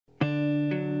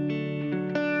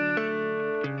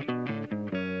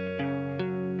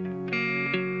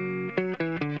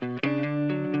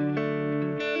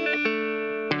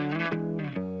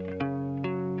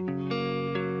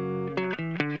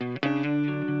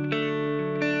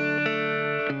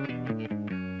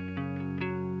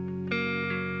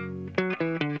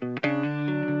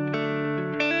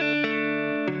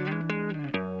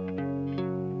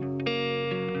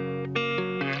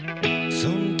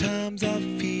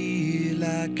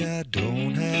like I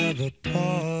don't have a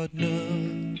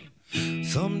partner.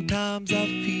 Sometimes I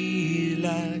feel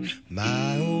like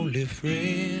my only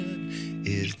friend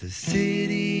is the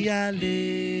city I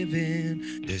live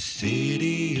in, the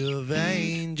city of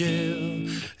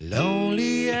angels.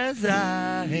 Lonely as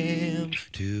I am,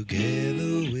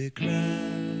 together we cry.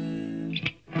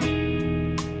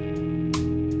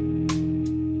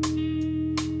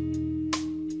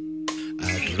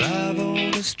 I drive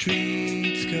on the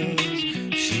streets 'cause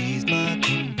she's my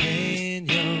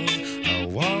companion. I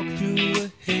walk through the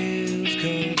hills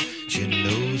 'cause she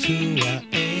knows who I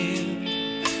am.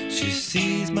 She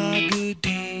sees my good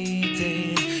deeds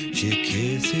and she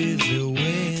kisses me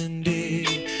windy.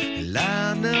 And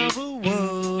I never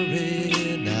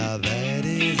worry, now that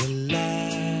is a lie.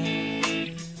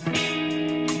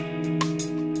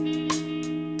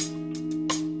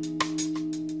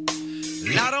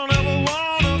 I don't ever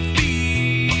wanna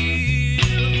feel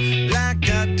like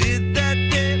I did that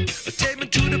day. Take me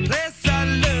to the place I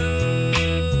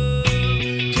love.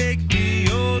 Take me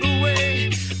all the way.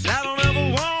 I don't ever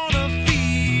wanna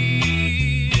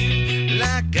feel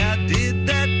like I did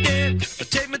that day.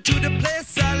 Take me to the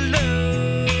place I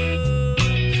love.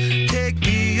 Take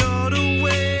me all the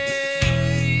way.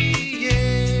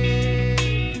 Yeah,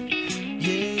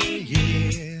 yeah, yeah.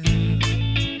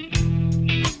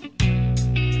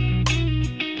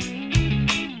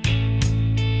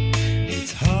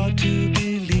 It's hard to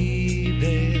believe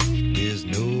that there's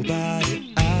nobody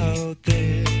out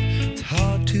there. It's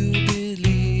hard to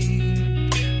believe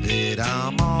that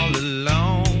I'm all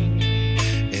alone.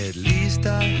 At least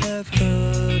I have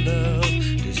her love,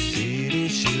 the city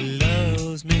she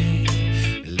loves me.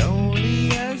 Lonely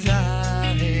as I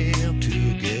am,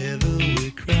 together we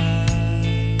cry.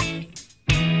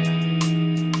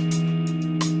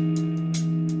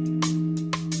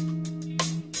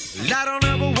 I don't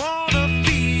ever wanna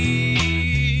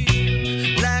feel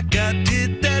like I did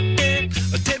that day.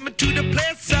 Take me to the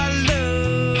place I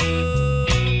love.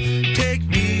 Take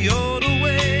me all the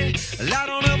way. I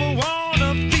don't ever wanna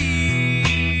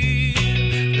feel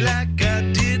like I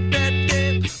did that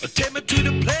day. Take me to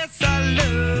the place I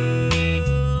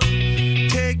love.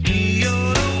 Take me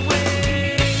all the way.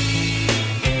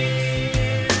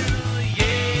 Yeah,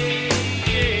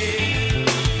 yeah.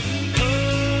 Oh,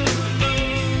 no,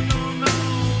 no, no,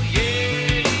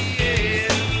 yeah,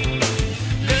 yeah.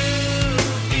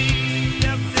 Love me,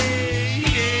 I say,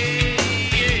 yeah,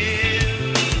 yeah.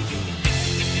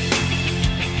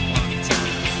 One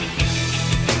time.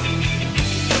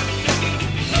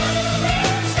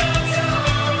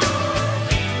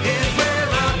 Is where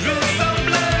I drew some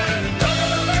blood.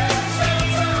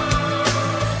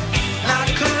 I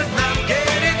could not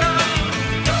get enough.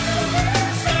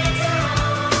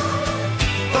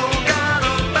 Forgot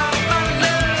about my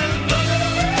love.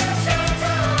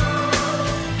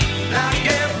 I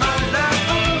gave my life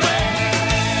away.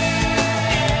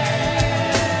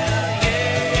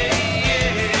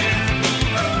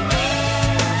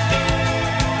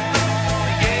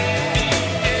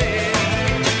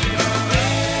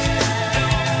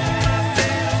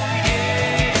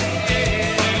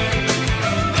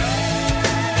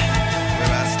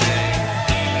 Where I stay.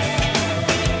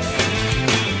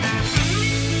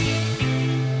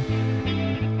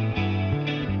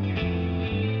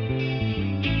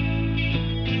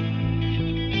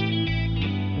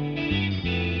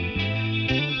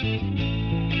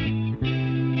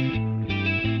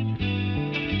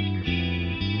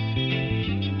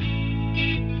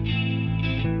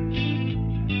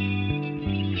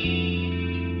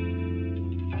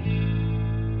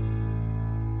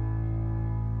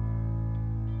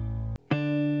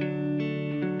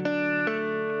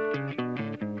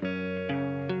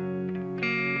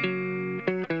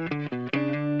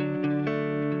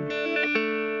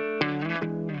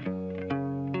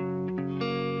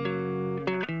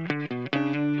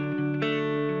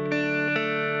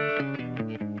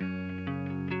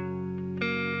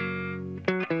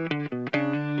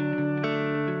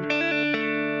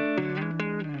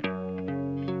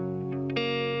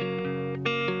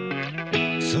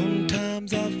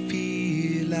 Sometimes I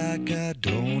feel like I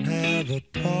don't have a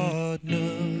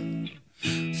partner.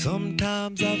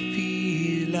 Sometimes I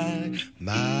feel like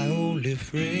my only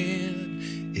friend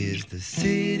is the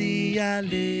city I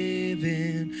live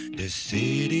in, the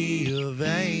city of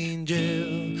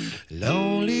angels.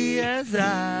 Lonely as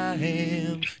I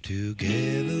am,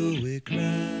 together we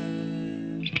cry.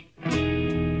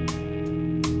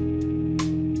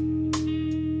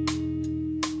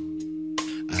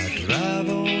 I drive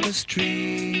on the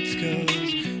streets 'cause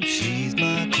she's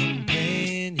my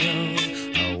companion.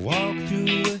 I walk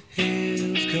through the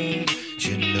hills 'cause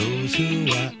she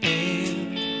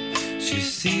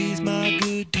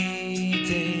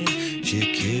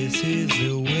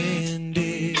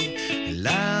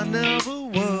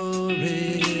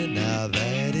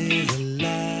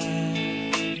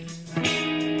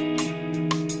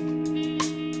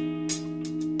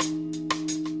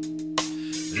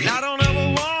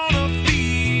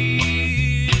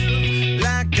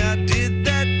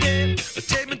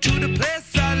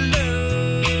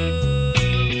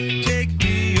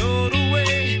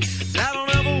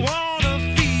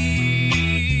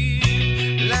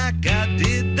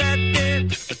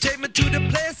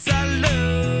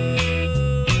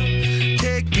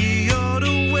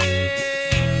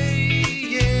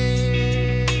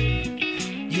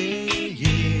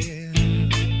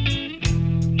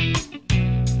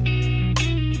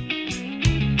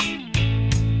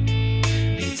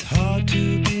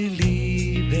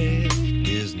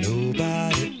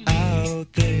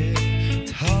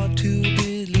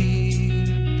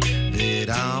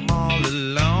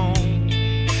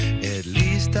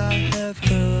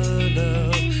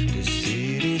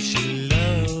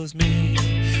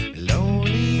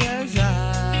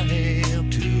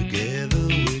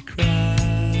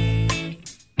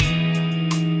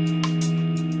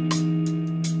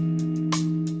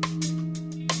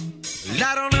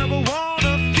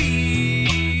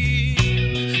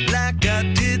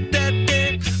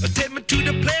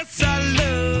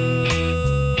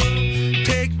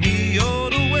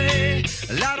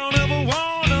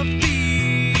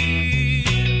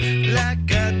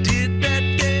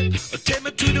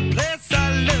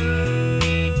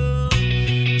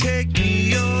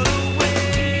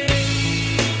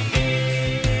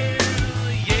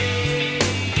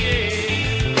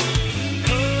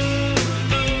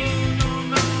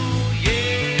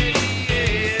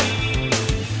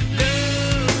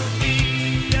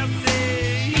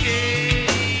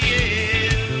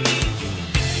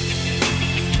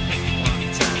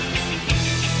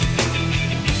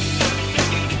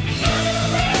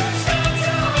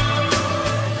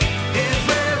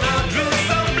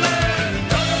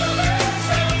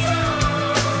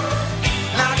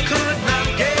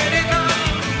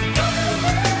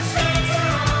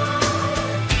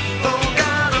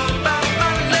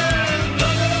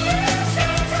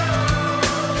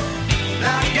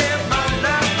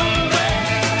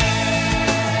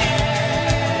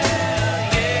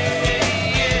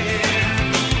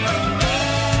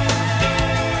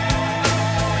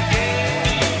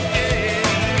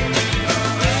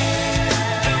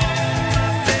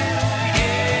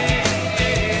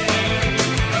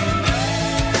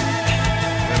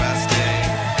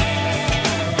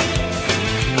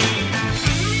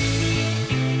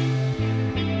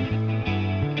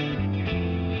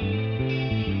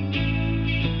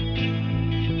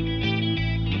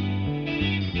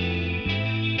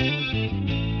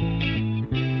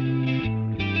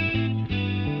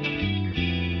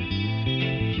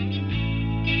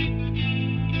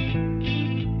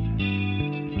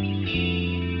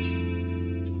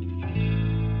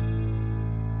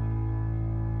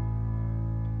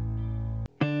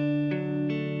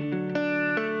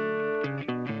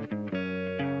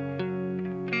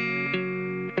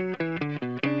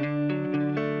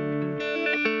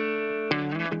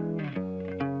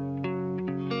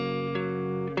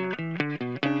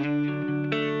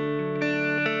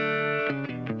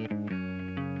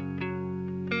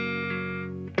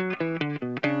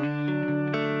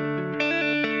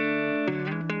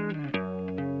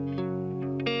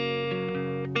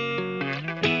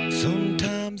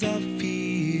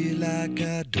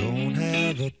I don't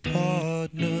have a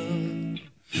partner.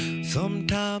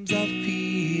 Sometimes I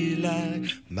feel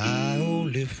like my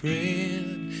only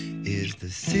friend is the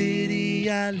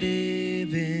city I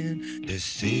live in, the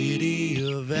city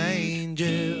of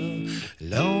angels.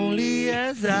 Lonely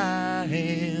as I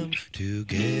am,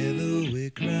 together we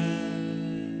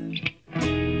cry.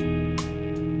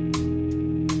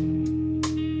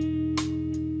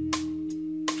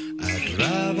 I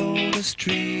drive on the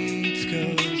streets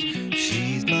 'cause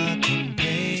she's my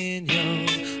companion.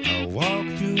 I walk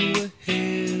through the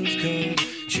hills 'cause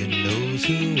she knows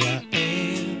who I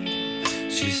am.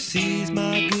 She sees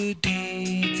my good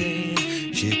deeds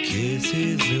and she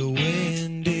kisses me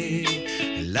windy.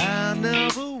 And I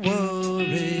never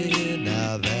worry,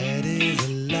 now that is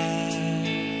a lie.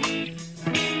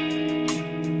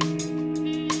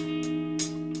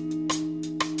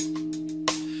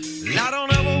 I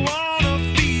don't ever wanna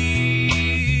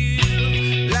feel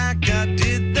like I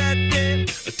did that day.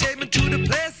 Take me to the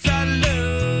place I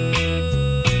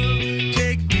love.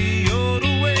 Take me all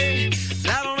the way.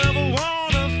 I don't ever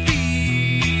wanna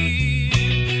feel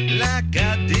like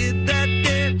I did that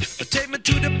day. Take me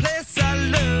to the place I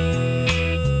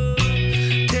love.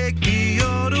 Take me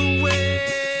all the way.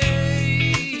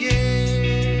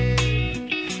 Yeah,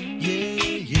 yeah,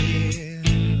 yeah.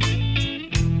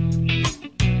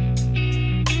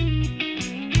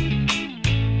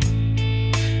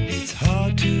 It's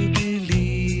hard to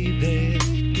believe that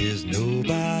there's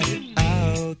nobody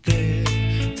out there.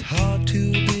 It's hard to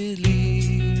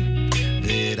believe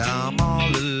that I'm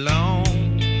all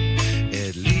alone.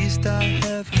 At least I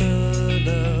have her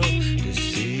love, the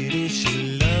city she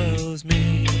loves me.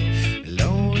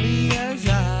 Lonely as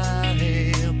I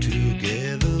am,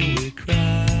 together we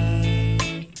cry.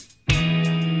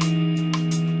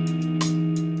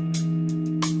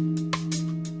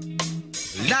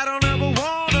 I don't ever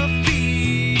wanna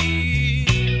feel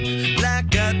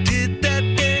like I did that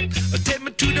day. Take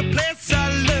me to the place I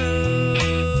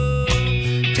love.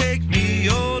 Take me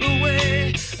all the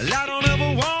way. I don't ever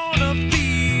wanna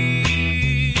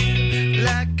feel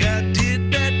like I did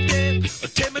that day.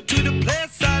 Take me to the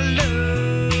place I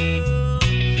love.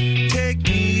 Take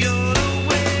me all the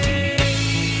way.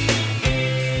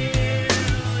 Yeah,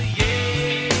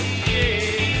 yeah.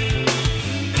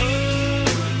 Oh,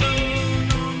 no,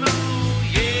 no, no.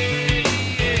 Yeah,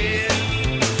 yeah.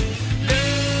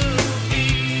 Love me,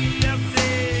 I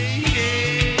say,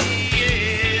 yeah,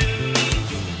 yeah.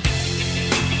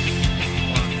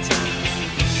 One time.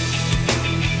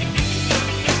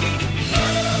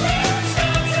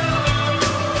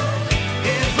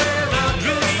 Is where I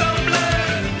drew some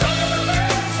blood.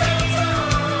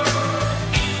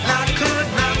 I could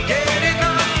not get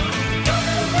enough.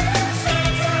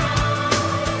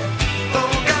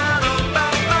 Forgot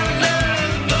about my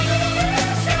love.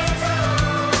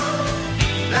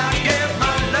 I gave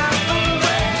my life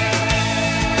away.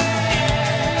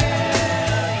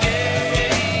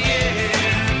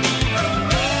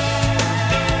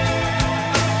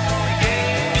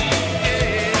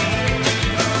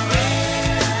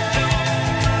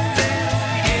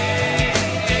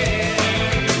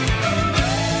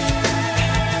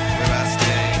 Where I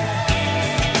stay.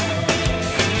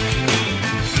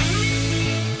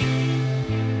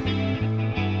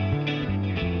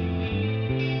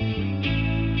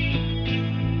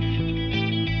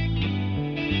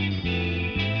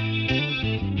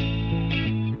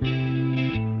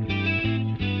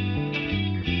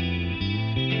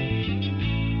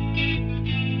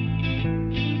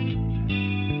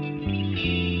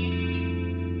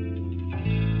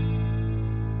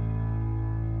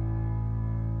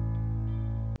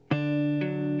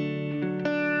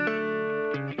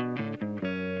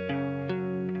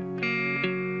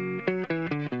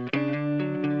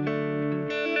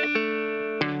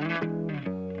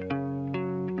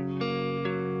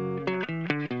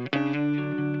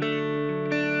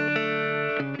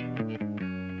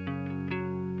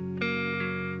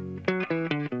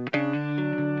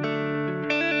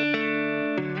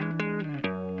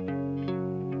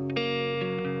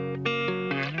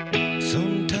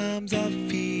 Sometimes I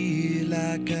feel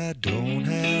like I don't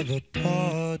have a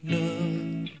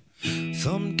partner.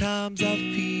 Sometimes I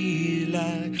feel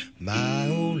like my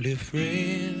only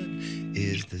friend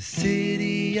is the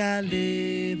city I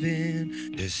live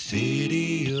in, the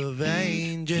city of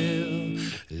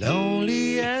angels.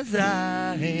 Lonely as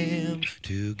I am,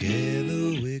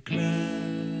 together we cry.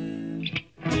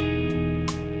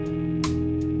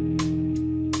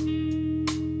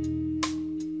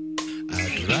 I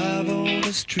drive on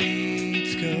the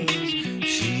streets 'cause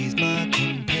she's my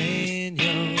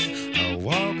companion. I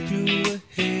walk through the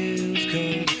hills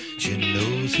 'cause she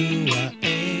knows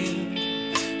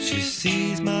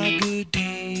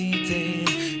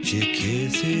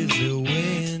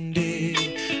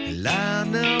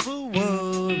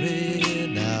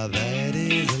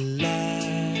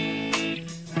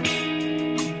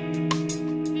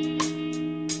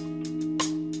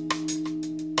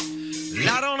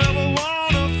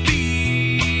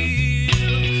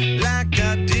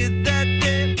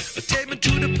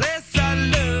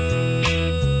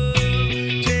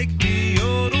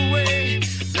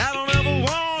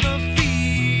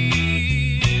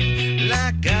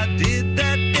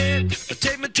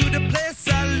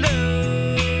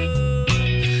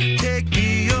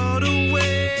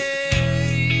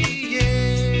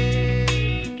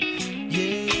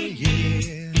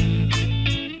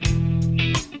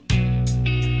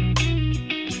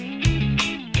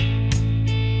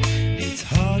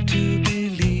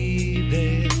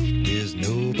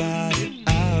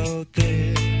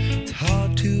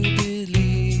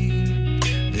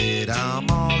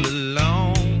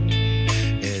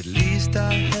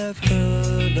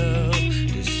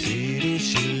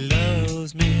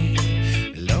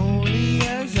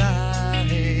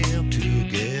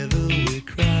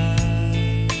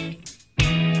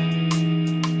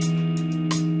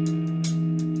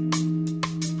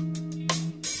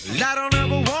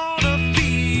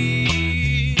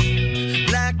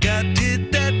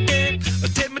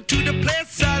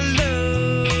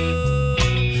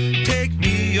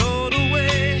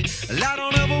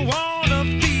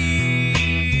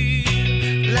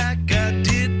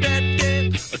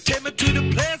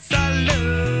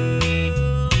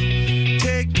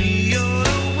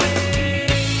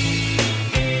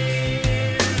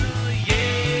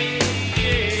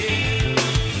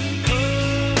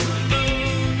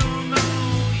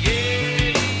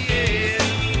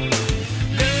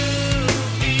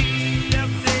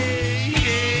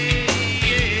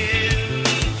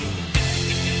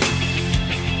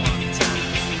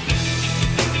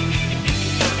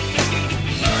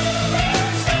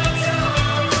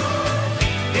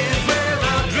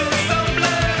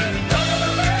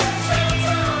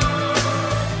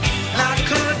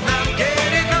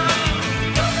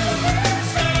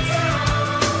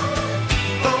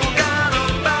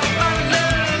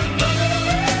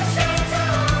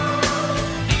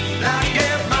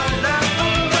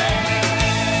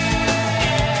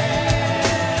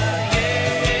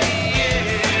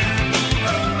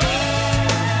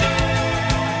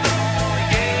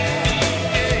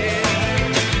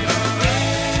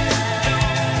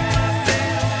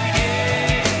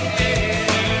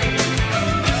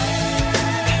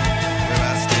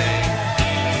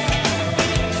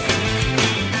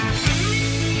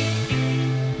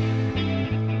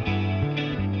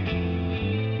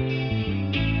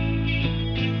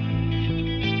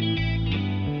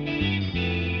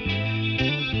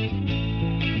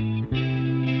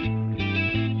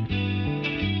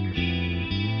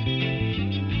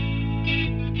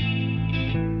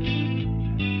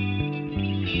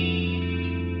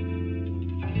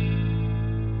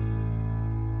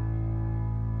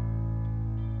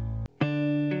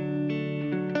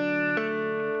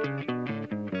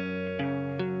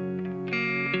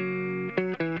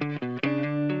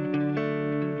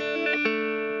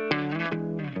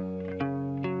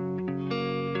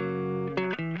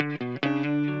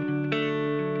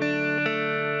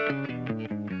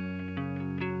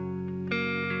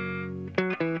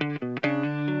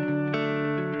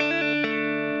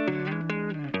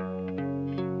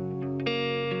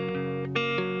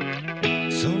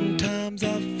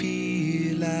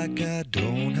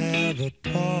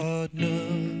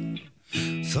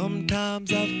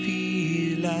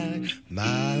like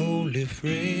my only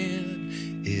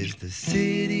friend is the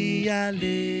city I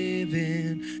live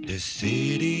in, the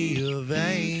city of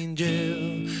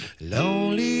angels.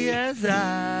 Lonely as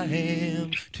I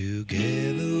am,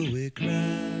 together we cry.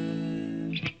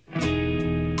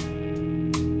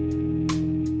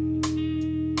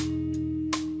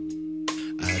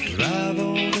 I drive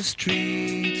on the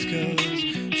streets 'cause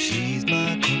she's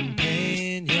my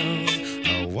companion.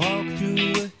 I walk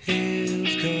through the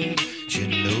hills 'cause she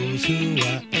knows who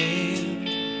I am.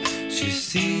 She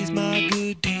sees my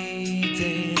good deeds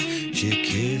and she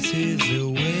kisses me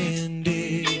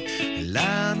windy. And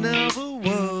I never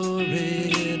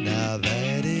worry, now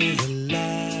that is a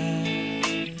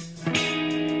lie.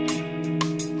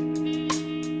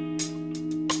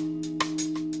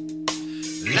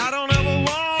 I don't ever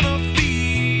wanna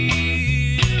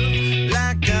feel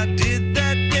like I did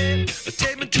that day.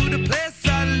 Take me to the place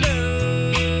I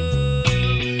love.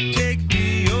 Take me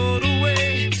all the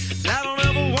way. I don't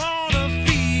ever wanna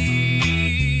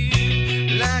feel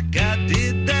like I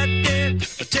did that day.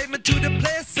 Take me to the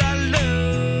place I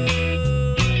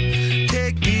love.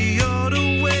 Take me all the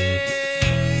way.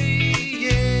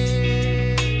 Yeah,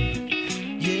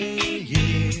 yeah, yeah.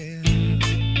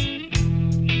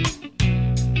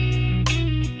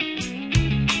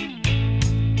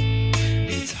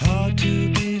 It's hard to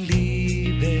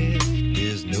believe that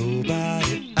there's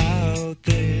nobody out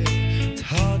there. It's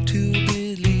hard to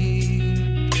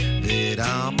believe that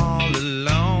I'm all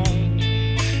alone.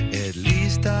 At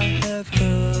least I have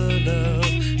her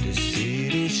love, the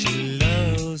city she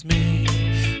loves me.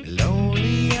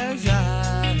 Lonely as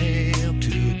I am,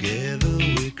 together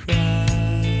we cry.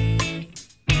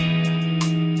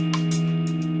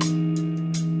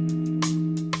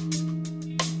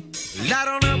 I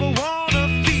don't ever wanna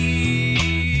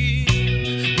feel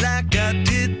like I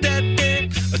did that day.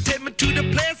 Take me to the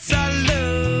place I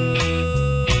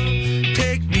love.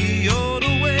 Take me all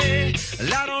the way.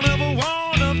 I don't ever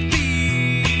wanna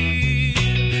feel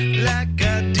like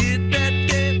I did that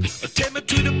day. Take me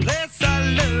to the place I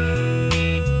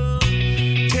love.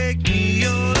 Take me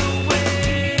all the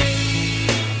way.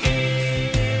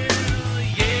 Yeah,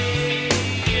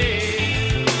 yeah.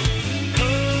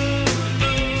 Oh,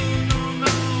 no, no,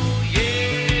 no.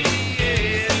 Yeah,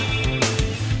 yeah.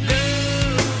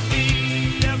 Love me,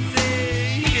 I say,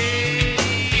 yeah,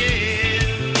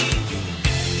 yeah.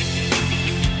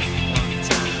 One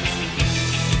time.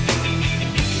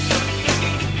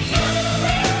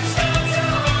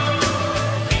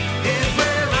 Is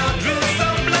where I drew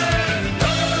some blood.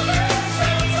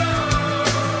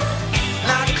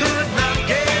 I could not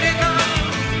get enough.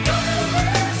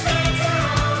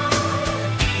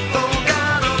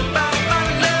 Forgot about my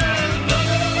love.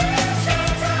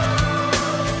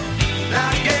 I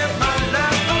gave my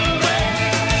life away.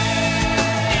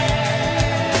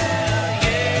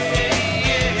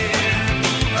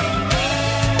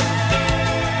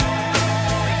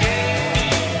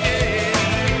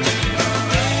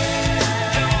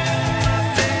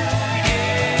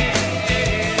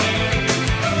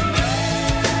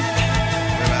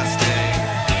 Where I stay.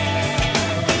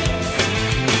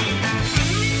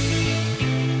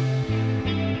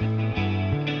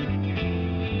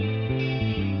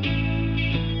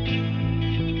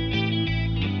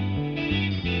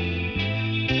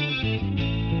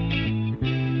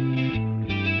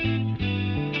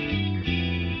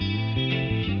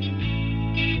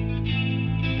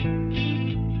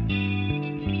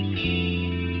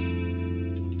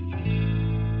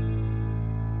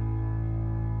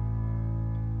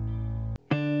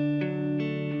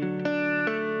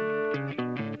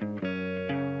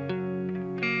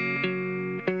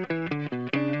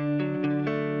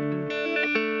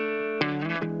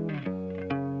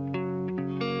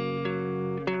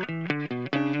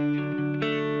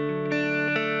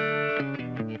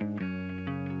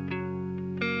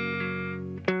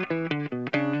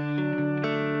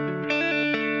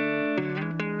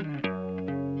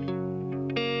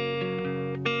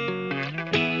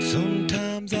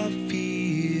 Sometimes I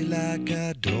feel like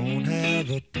I don't have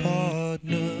a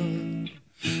partner.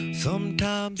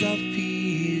 Sometimes I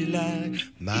feel like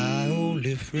my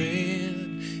only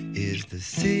friend is the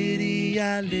city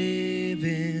I live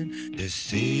in, the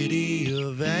city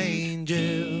of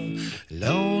angels.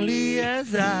 Lonely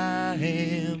as I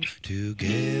am,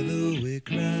 together we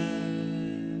cry.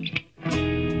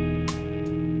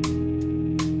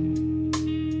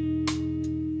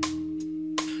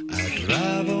 I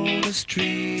drive on the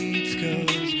streets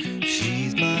 'cause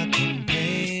she's my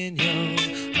companion.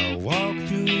 I walk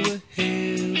through the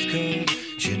hills 'cause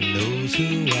she knows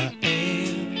who I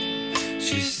am.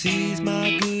 She sees my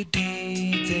good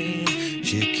deeds and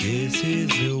she kisses kisses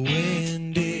me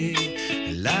windy,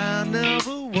 and I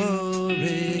never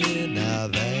worry. Now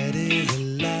that is a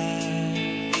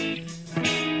lie.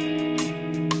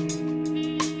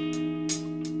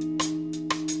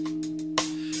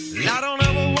 I don't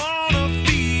ever wanna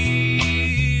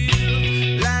feel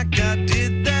like I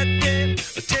did that day.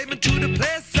 Take me to the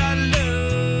place I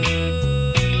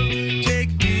love.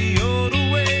 Take me all the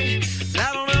way. I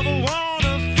don't ever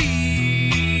wanna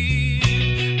feel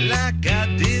like I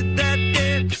did that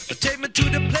day. Take me to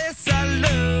the place I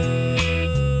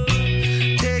love.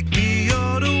 Take me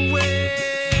all the way.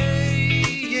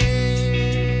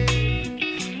 Yeah,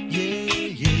 yeah,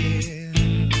 yeah.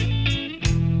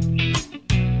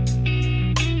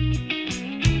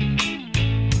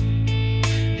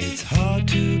 It's hard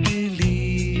to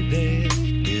believe that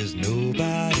there's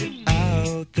nobody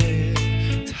out there.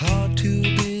 It's hard to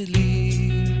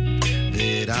believe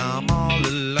that I'm all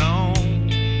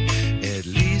alone. At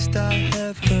least I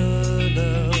have her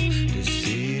love. The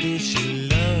city, she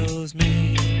loves me.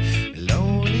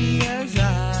 Lonely as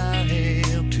I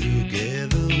am,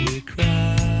 together we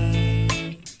cry.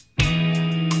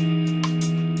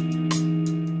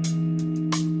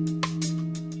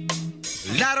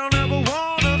 I don't ever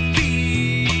wanna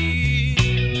feel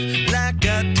like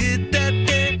I did that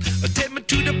day. Take me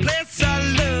to the place I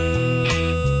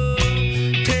love.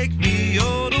 Take me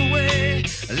all the way.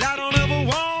 I don't ever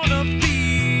wanna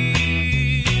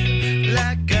feel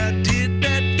like I did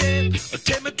that day.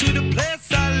 Take me to the place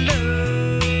I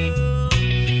love.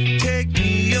 Take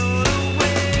me all the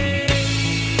way.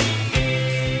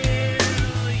 Yeah,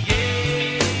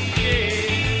 yeah.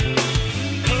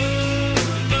 Oh,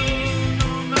 no,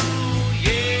 no, no.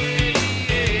 Yeah,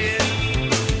 yeah.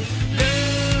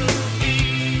 Love me,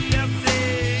 I say,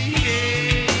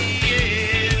 yeah,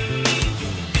 yeah.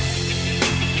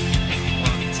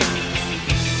 One time.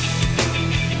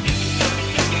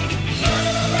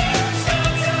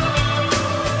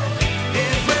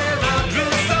 Is where I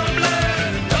drew some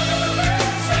blood.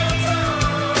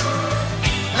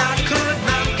 I could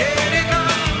not get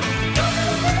enough.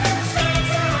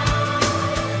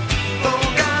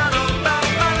 Forgot about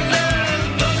my love.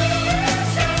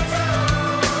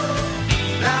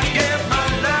 I gave my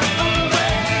life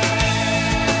away.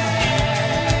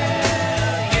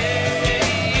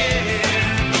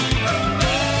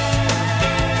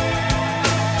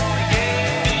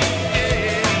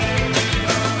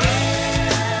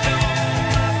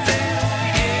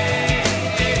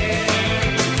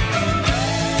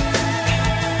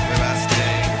 Where I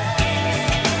stay.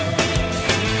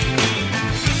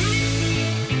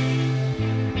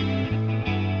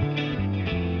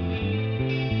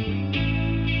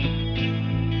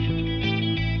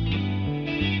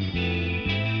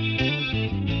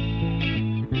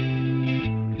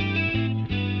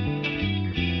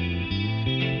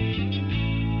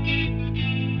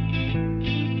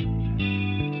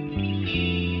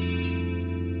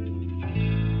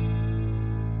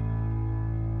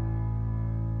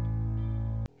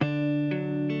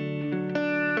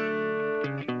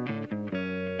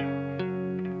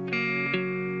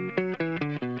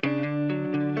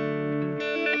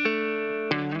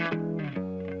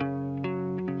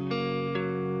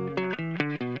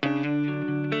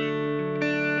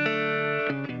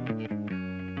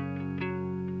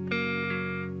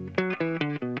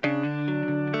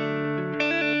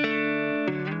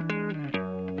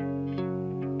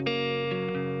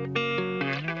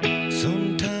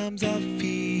 Sometimes I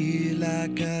feel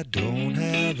like I don't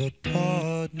have a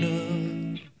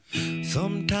partner.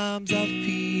 Sometimes I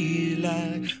feel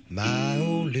like my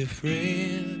only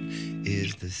friend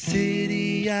is the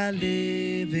city I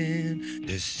live in,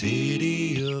 the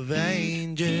city of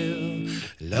angel.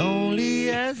 Lonely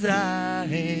as I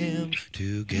am,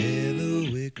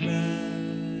 together we cry.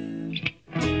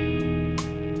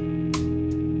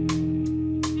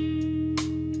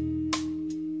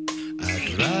 I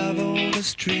drive on the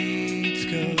streets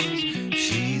 'cause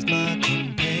she's my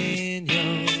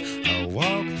companion. I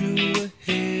walk through the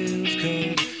hills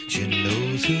 'cause she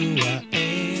knows who I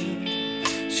am.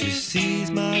 She sees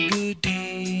my good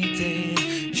deeds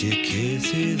and she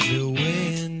kisses me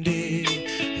windy,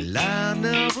 and I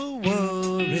never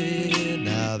worry.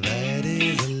 Now that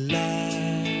is a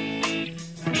lie.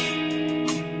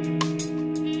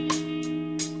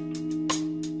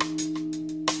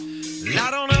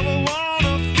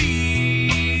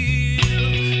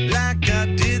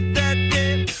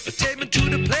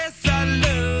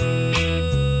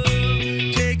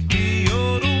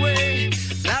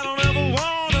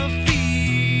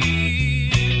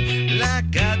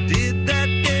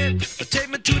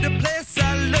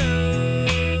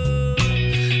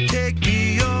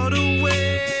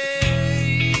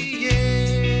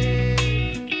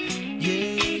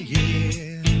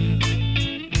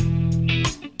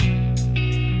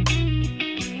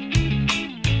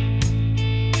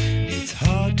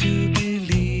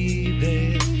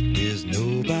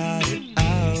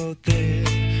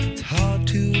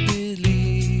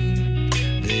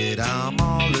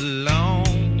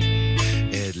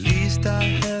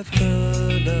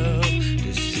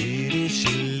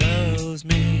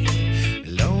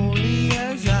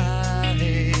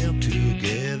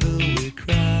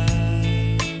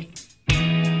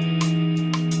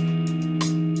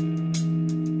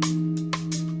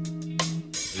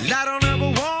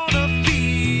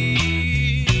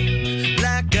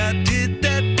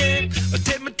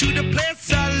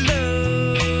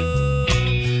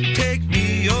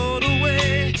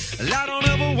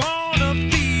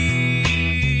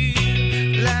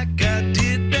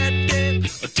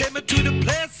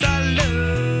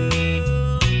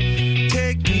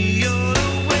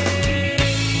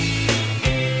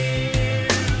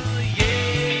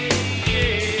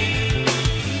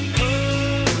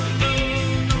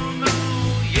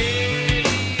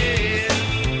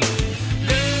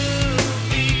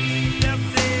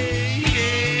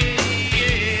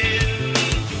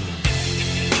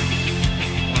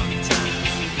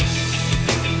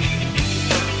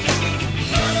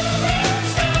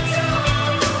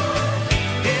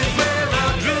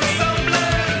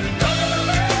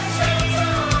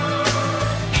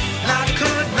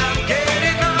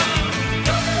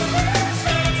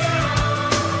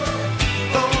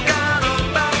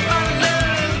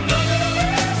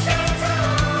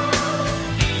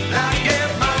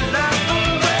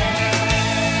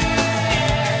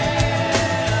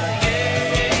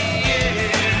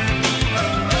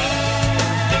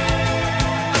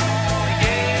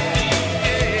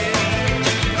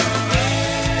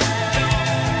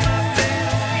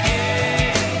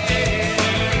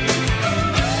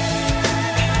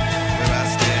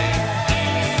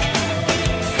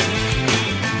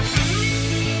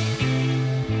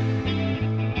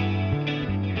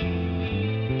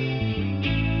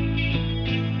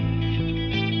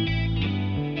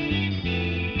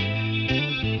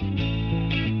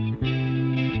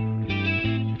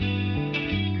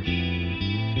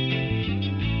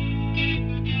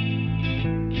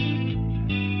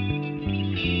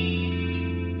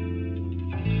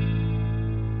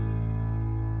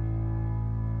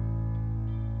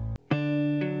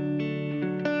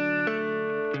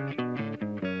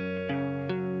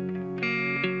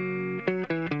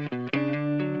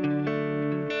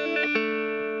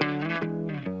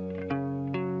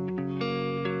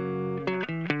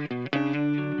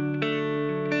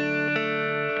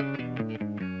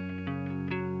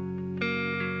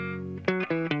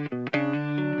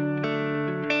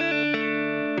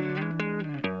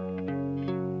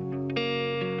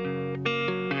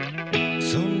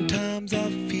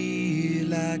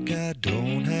 I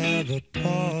don't have a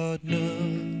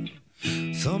partner.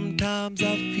 Sometimes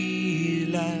I feel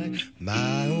like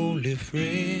my only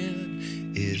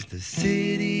friend is the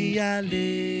city I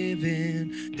live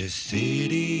in, the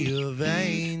city of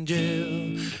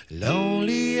angels.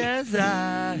 Lonely as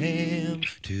I am,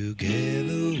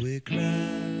 together we cry.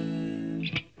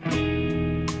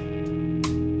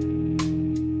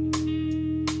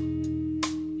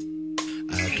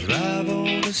 I drive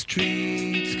on the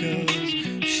streets 'cause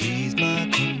she's my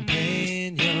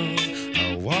companion.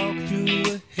 I walk through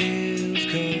the hills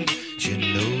 'cause she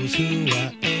knows who I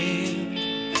am.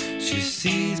 She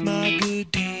sees my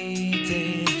good deeds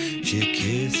and she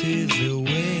kisses me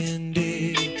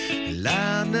windy. And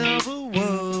I never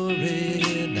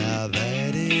worry, now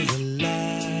that is a lie.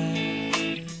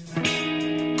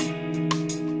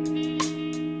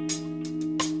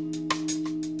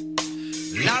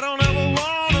 I don't ever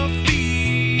wanna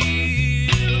feel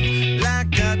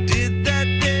like I did that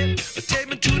day. Take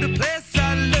me to the place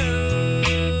I love.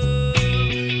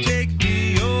 Take me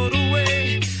all the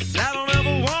way. I don't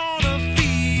ever wanna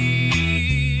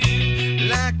feel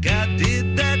like I did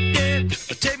that day.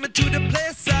 Take me to the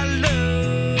place I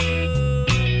love.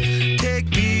 Take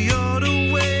me all the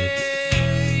way.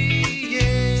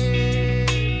 Yeah,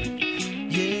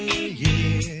 yeah, yeah.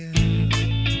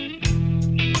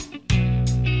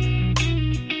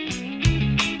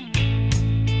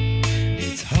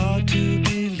 It's hard to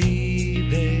believe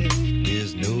that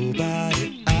there's nobody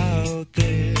out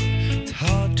there. It's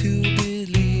hard to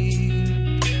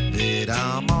believe that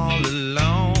I'm all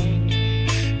alone.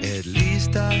 At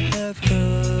least I have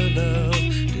her love,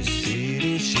 the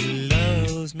city she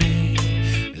loves me.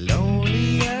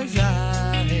 Lonely as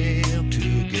I am,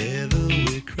 together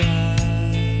we cry.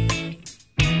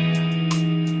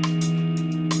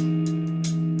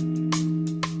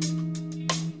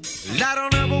 I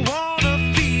don't ever wanna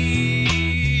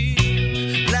feel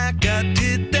like I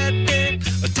did that day.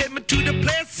 Take me to the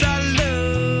place I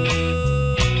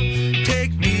love.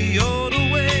 Take me all the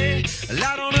way.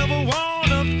 I don't ever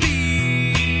wanna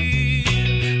feel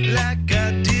like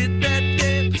I did that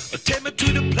day. Take me to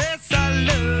the place I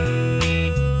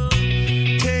love.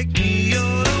 Take me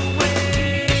all the way.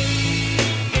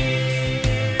 Yeah,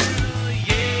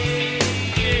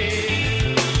 yeah.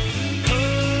 Oh,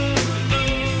 no,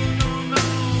 no, no.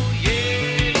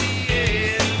 Yeah,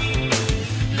 yeah.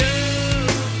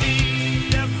 Love me,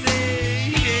 I say,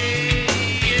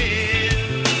 yeah, yeah.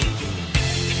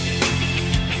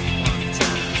 One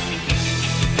time.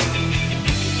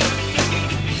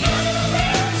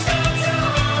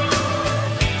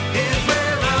 Is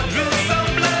where I drew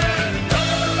some blood.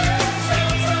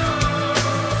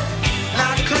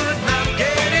 I could not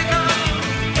get enough.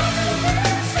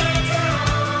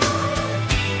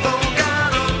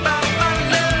 Forgot about my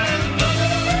love.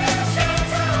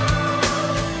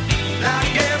 I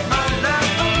gave my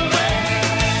life away.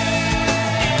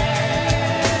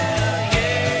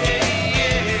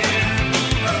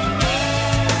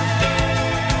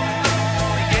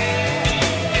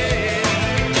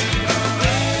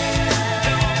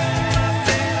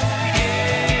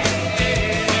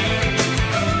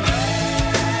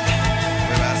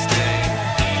 Where I stay.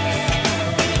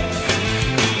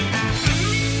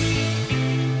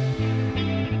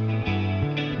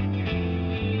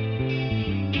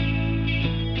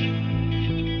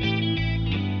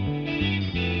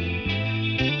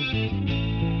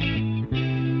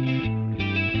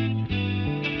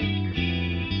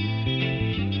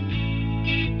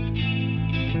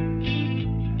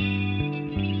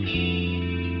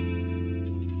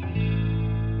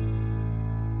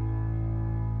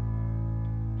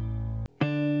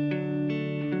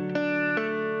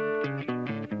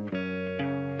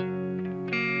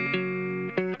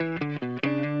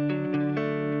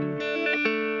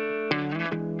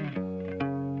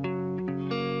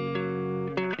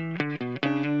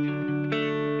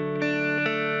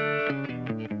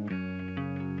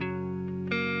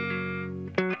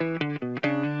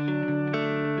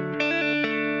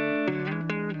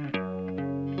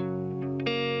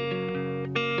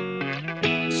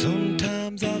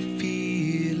 Sometimes I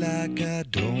feel like I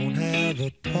don't have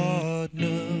a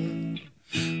partner.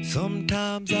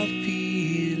 Sometimes I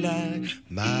feel like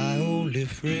my only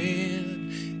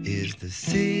friend is the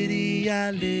city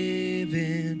I live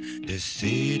in, the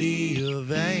city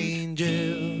of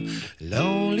angels.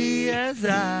 Lonely as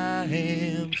I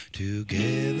am,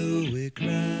 together we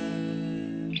cry.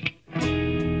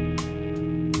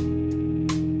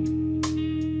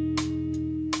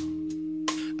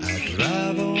 I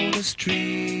drive on the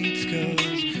streets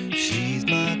 'cause she's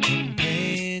my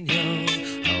companion.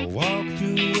 I walk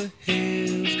through the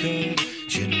hills 'cause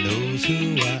she knows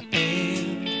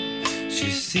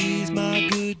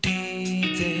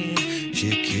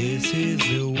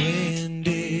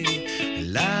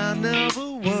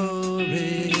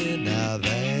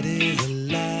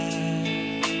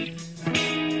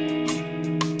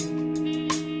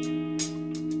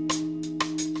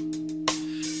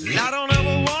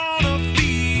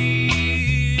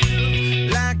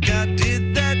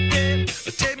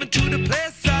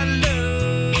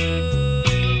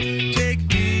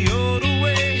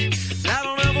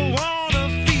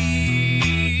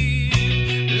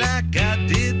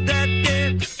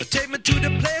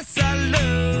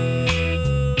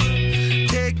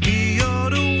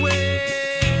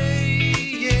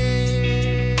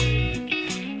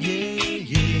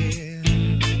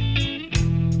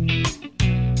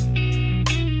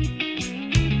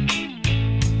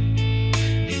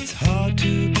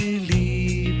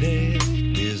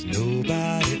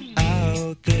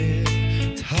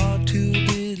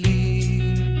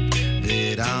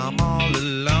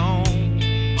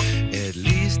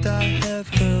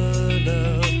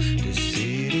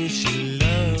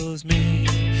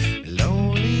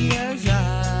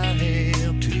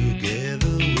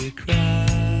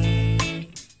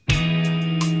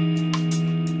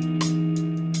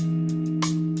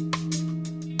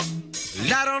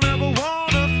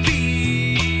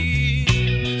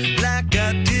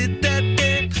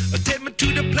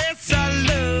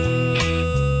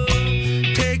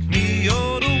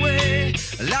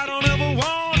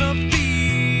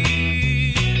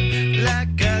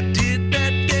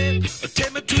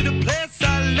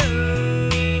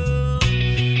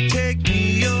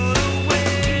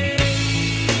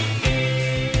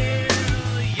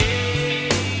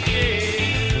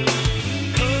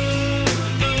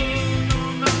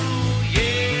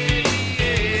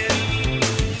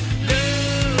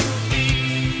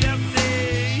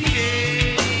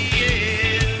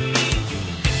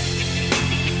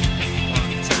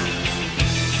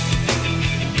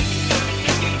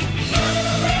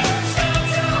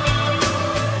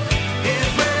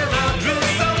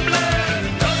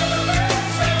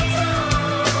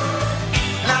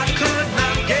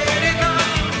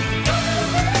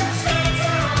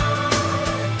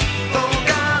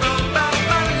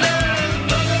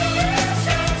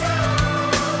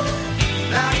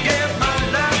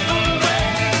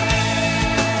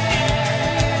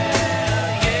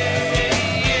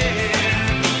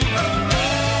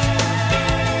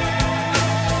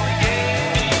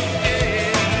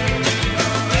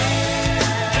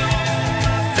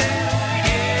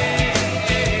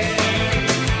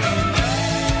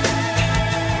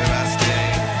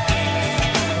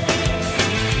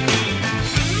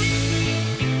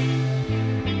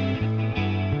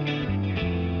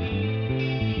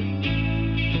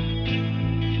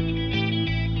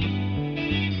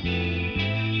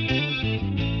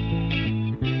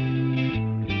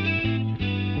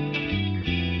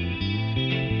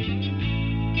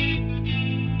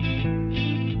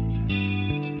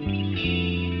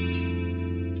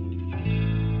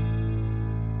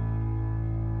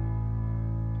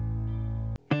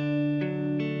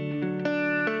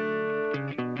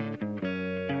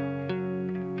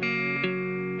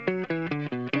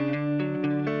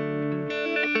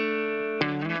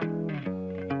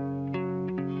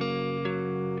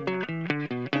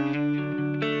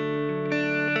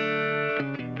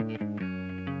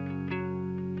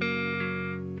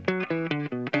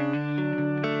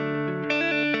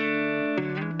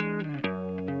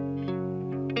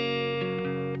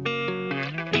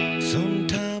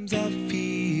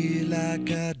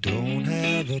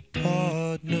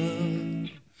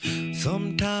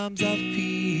Sometimes I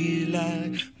feel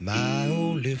like my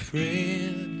only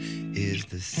friend is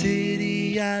the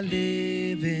city I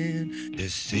live in, the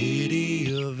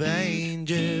city of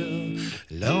angels.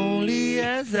 Lonely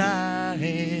as I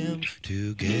am,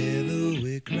 together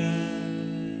we cry.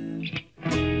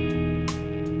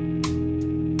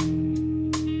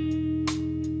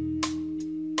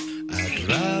 I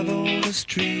drive on the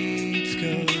streets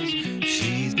 'cause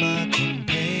she's my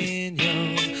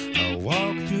companion. I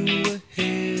walk through the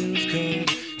hills 'cause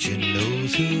she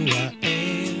knows who I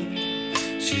am.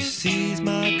 She sees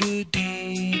my good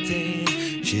deeds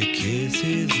and she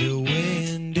kisses me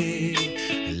windy.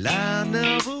 And I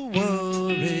never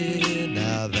worry,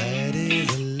 now that is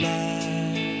a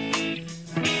lie.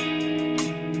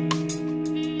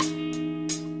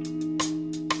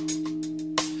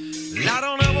 I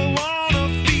don't ever wanna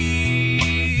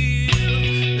feel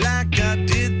like I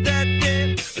did that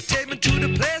day. Take me to the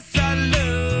place I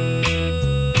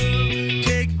love,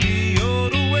 take me all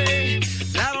the way.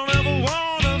 I don't ever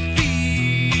wanna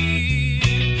feel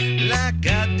like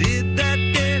I did that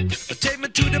day. Take me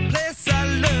to the place I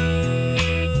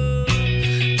love,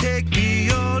 take me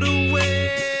all the way.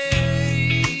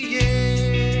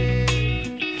 Yeah,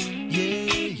 yeah,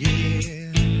 yeah.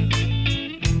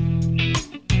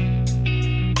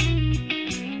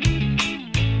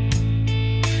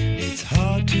 It's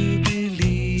hard to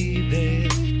believe that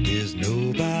there's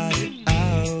nobody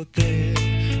out there.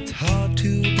 It's hard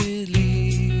to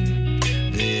believe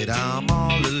that I'm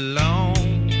all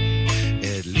alone.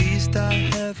 At least I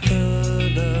have her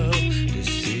love, the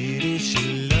city she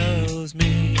loves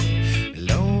me.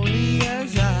 Lonely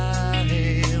as I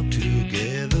am,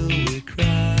 together we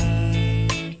cry.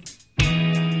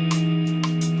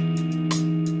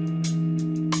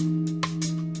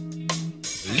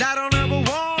 I don't ever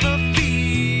wanna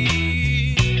feel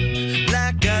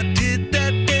like I did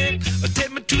that day.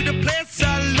 Take me to the place I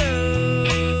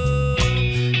love,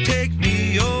 take me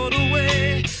all the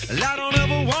way. I don't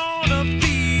ever wanna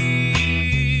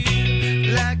feel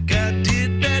like I did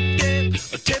that day.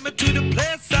 Take me to the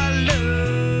place I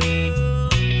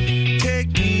love, take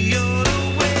me all the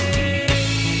way.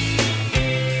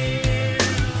 Yeah,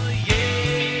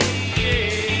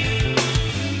 yeah.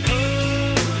 Oh,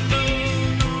 no,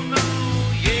 no, no,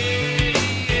 yeah,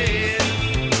 yeah.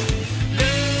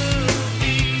 Love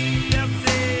me, I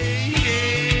say, yeah,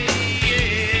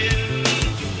 yeah.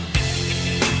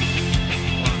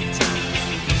 One time.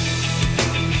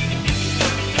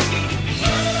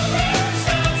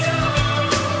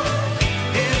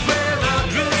 Is where I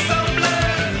drew some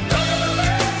blood.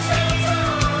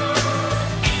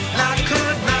 I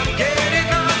could not get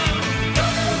enough.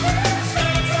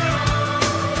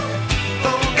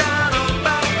 Forgot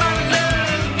about my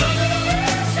love.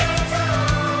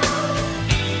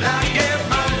 I gave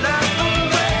my life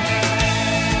away.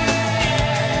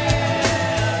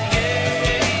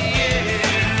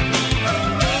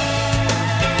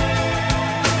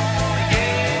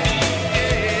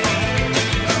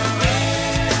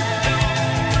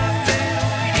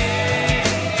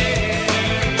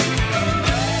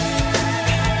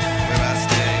 Where I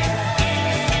stay.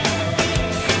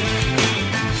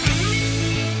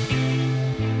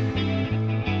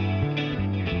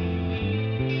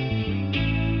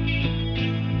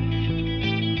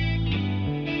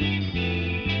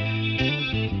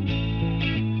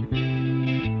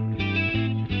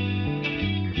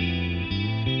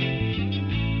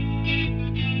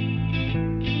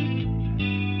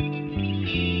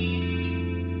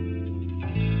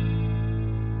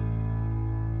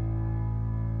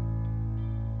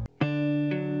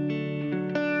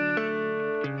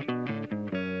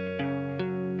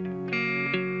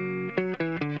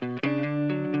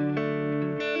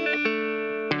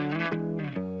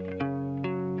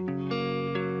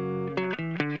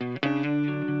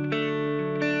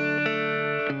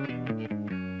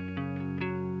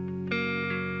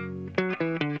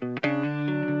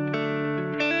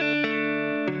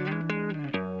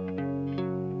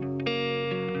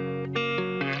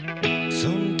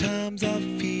 Sometimes I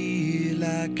feel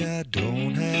like I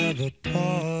don't have a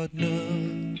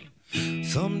partner.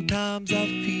 Sometimes I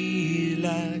feel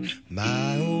like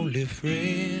my only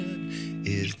friend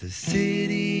is the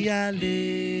city I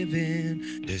live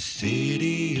in, the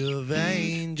city of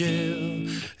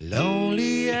angels.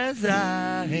 Lonely as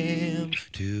I am,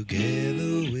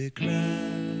 together we cry.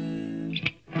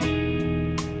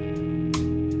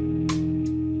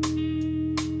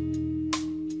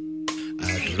 I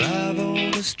drive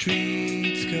on the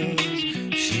streets 'cause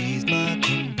she's my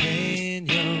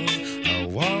companion. I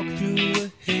walk through the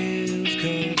hills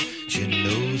 'cause she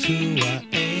knows who I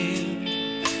am.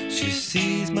 She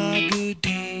sees my good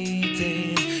deeds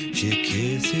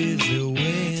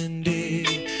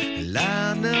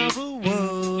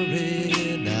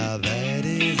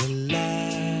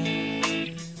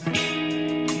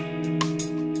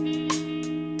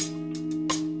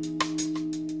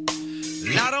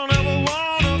I don't ever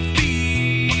wanna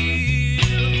feel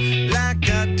like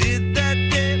I did that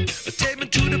day. Take me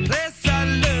to the place I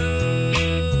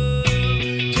love.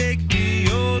 Take me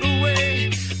all the way.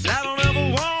 I don't ever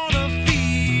wanna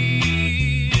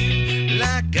feel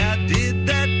like I did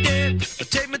that day.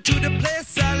 Take me to the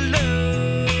place I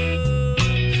love.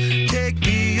 Take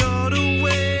me all the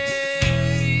way.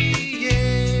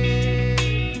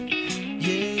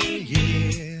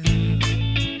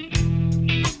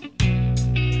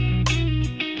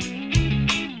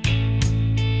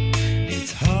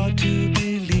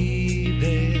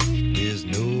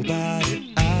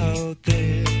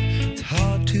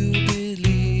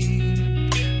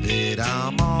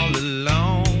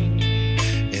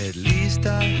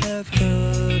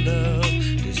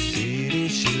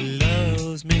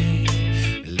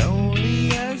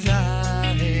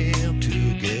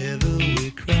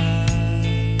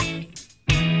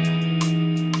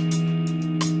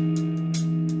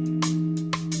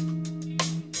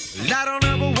 I don't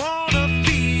ever wanna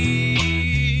feel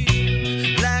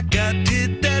like I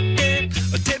did that day.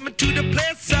 Take me to the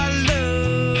place I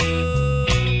love.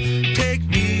 Take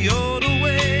me all the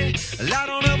way. I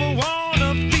don't ever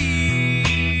wanna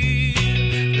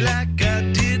feel like I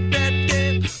did that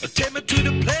day. Take me to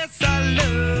the place I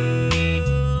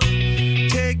love.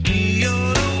 Take me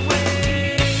all the way.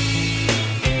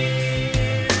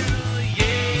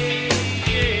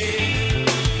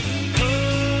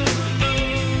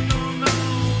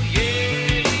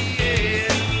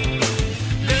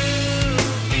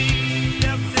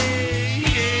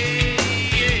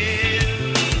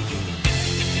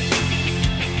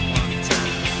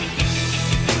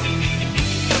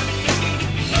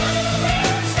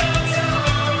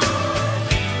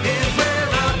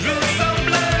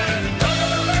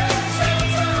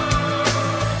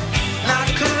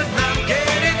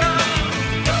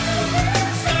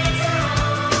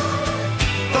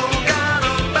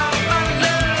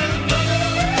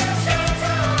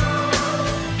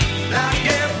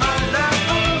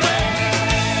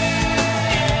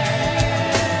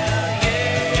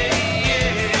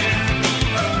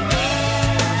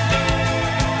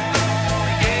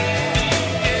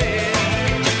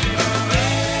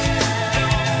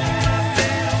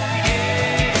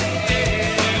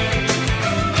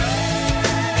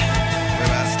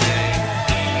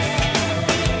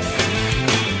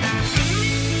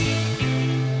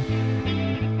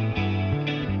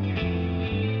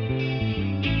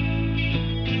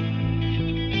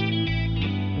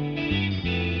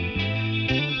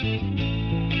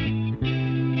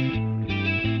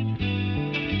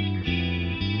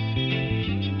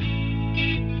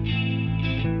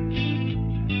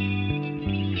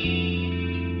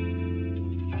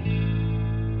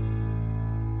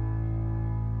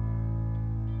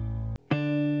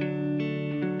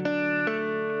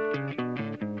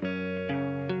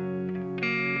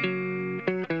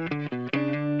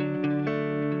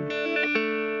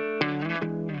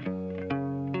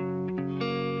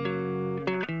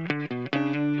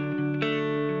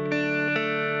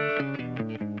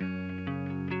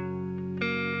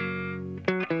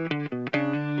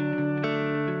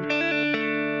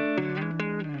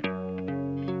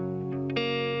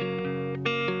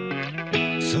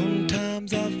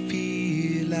 Sometimes I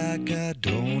feel like I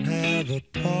don't have a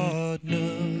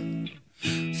partner.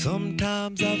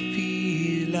 Sometimes I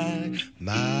feel like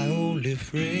my only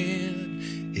friend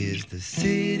is the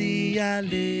city I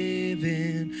live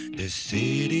in, the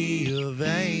city of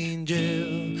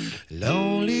angels.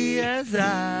 Lonely as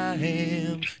I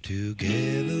am,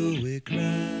 together we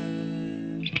cry.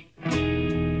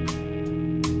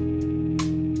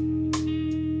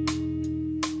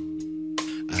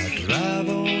 Drive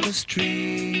on the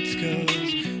streets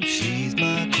 'cause she's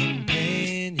my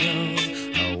companion.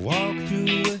 I walk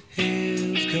through the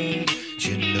hills 'cause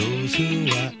she knows who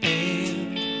I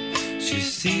am. She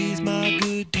sees my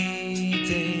good deeds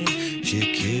and she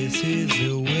kisses me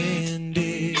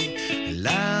windy. And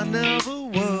I never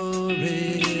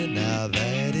worry, now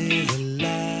that is a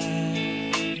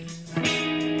lie.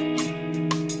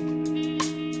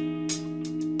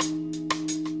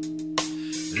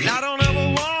 I don't ever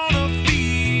want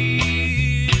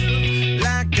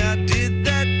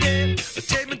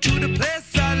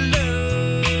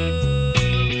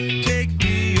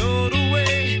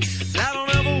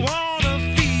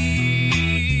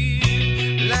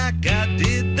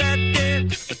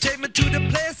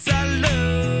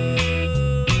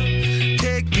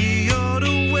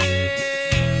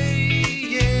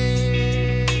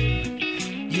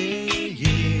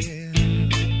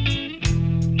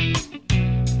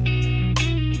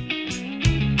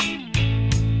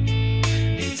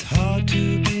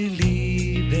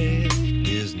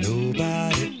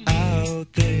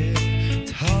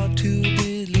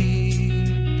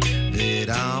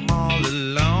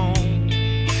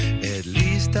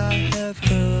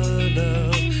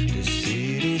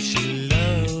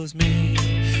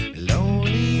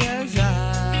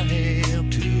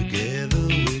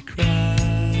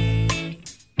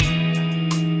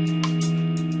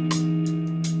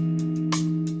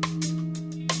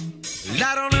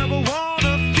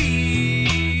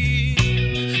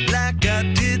I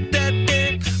did that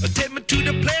day. Take me to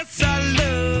the place I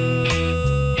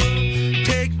love.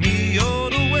 Take me all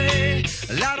the way.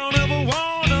 I don't ever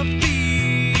wanna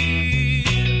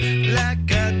feel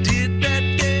like I did that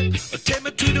day. Take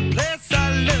me to the place I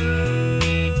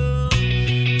love.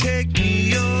 Take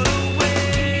me all the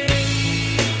way.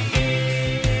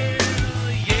 Yeah,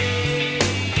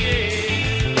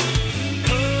 yeah.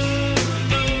 Oh,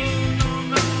 no, no,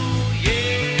 no.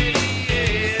 Yeah,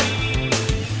 yeah.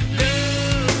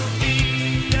 Love me,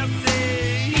 I say,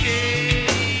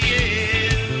 yeah,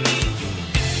 yeah.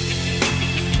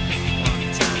 One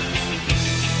time.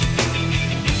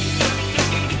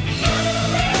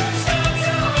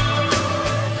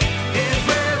 It's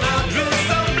where I drew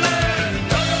some blood.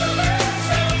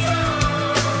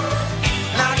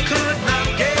 I could not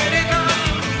get enough.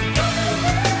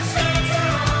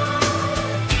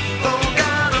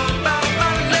 Forgot about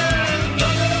my love.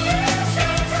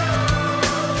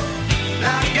 I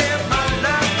gave my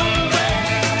life away.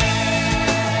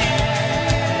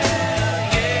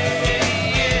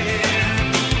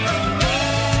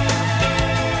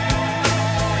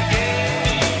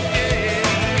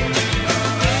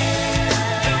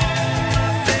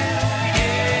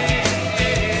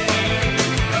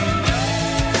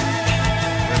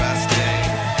 But I stay.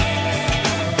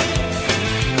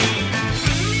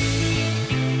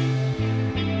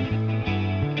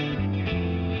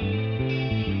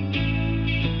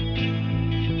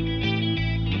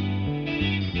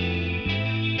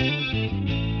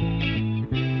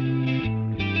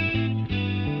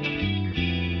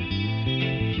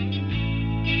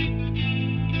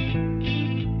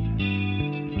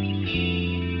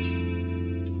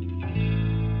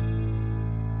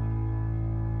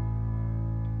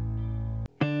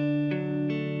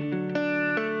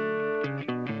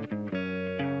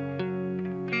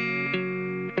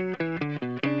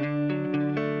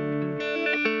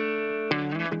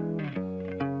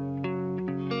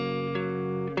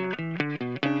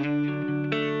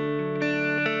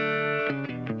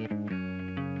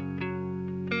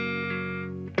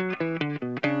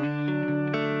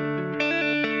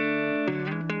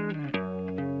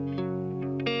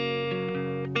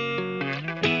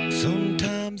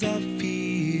 Sometimes I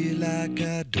feel like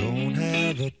I don't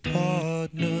have a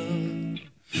partner.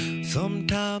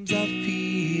 Sometimes I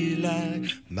feel like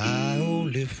my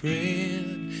only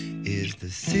friend is the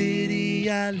city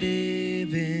I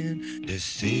live in, the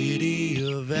city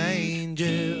of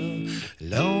angels.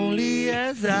 Lonely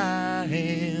as I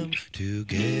am,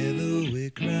 together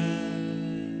we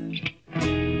cry.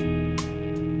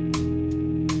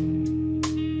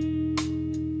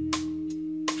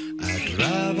 I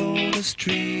drive on the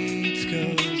streets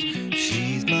 'cause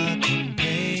she's my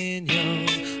companion.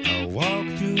 I walk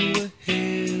through the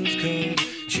hills 'cause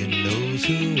she knows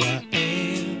who I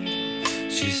am.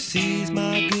 She sees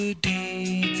my good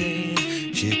deeds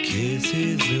and she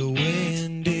kisses me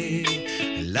windy.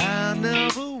 And I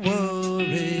never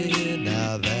worry,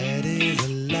 now that is a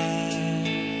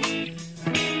lie.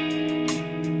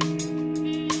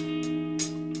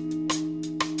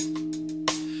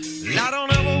 I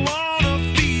don't ever wanna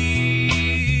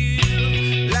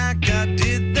feel like I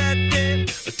did that day.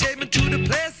 Take me to the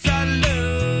place I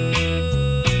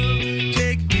love.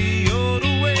 Take me all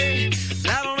the way.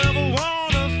 I don't ever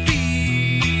wanna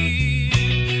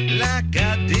feel like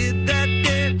I did that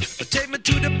day. Take me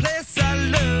to the place I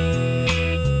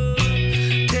love.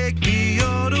 Take me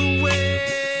all the way.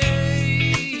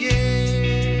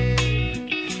 Yeah,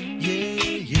 yeah,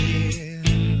 yeah.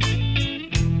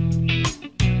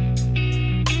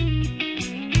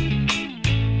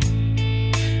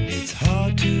 It's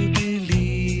hard to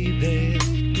believe that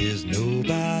there's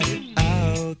nobody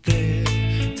out there.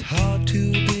 It's hard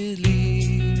to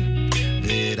believe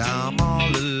that I'm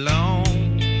all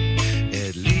alone.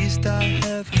 At least I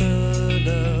have her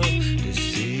love, the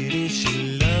city she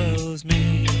loves me.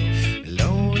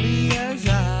 Lonely as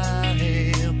I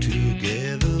am,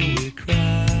 together we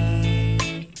cry.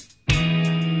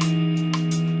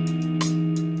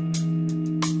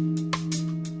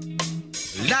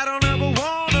 I don't ever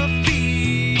wanna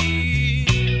feel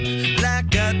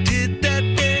like I did that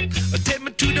day. Take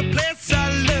me to the place I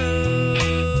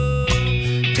love.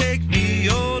 Take me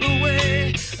all the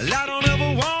way. I don't ever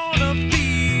wanna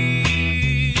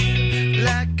feel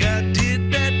like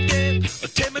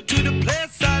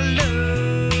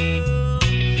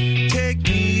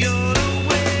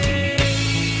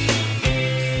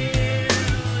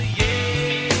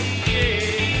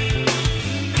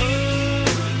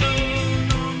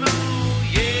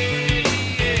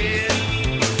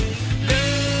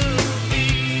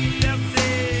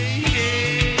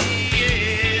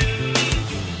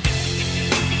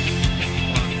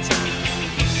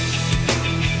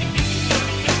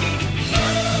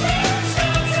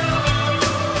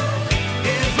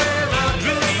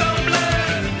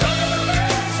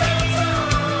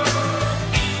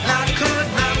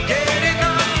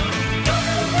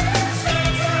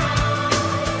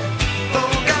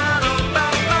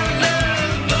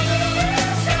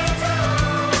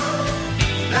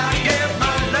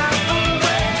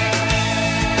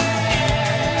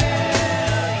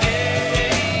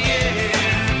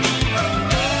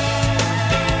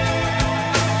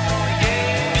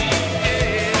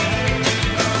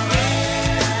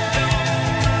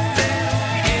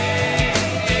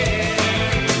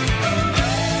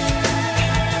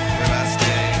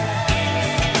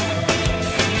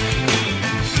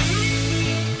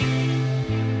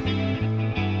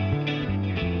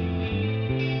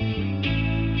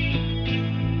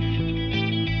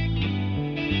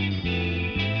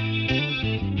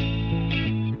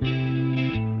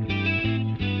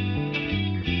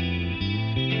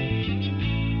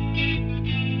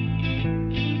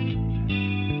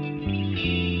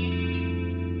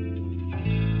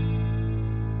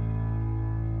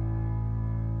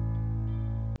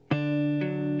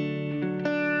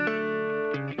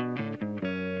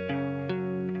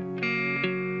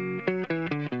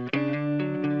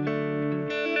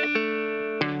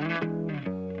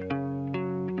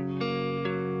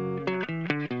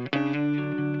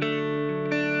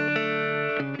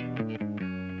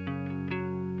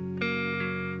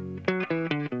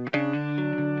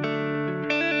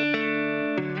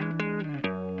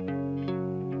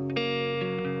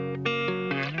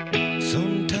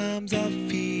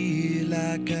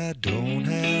like I don't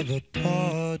have a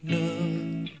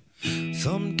partner.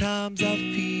 Sometimes I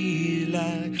feel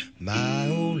like my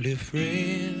only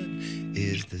friend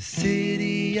is the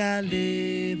city I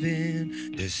live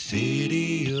in, the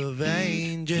city of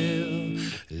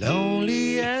angels.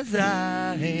 Lonely as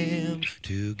I am,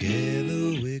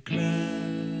 together we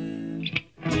cry.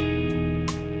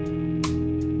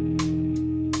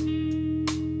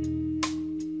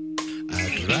 I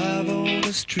drive on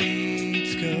the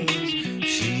streets 'cause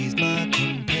she's my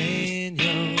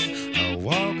companion. I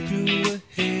walk through the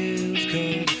hills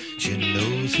 'cause she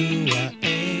knows who I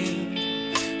am.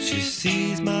 She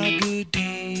sees my good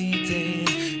deeds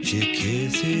and she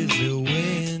kisses me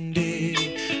windy.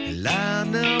 And I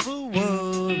never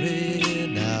worry,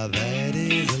 now that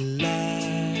is a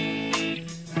lie.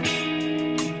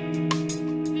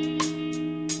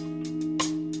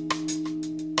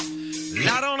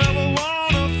 I don't ever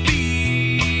wanna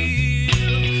feel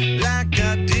like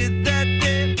I did that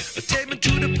day. Take me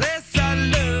to the place I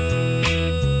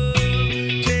love.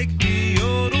 Take me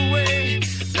all the way.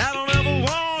 I don't ever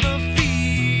wanna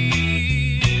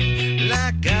feel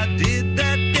like I did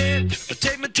that day.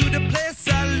 Take me to the place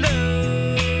I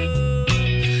love.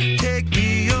 Take me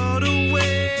all the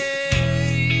way.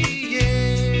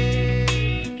 Yeah,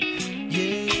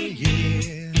 yeah, yeah.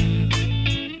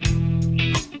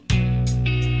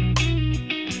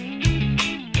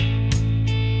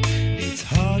 It's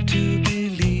hard to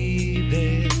believe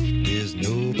that there's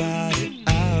nobody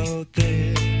out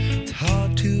there. It's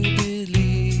hard to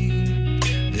believe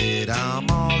that I'm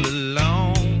all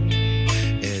alone.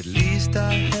 At least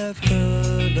I have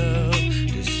her love,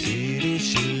 the city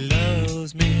she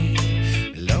loves me.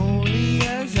 Lonely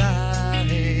as I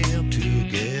am,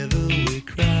 together we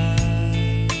cry.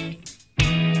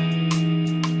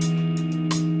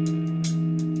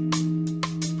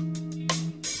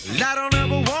 I don't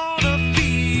ever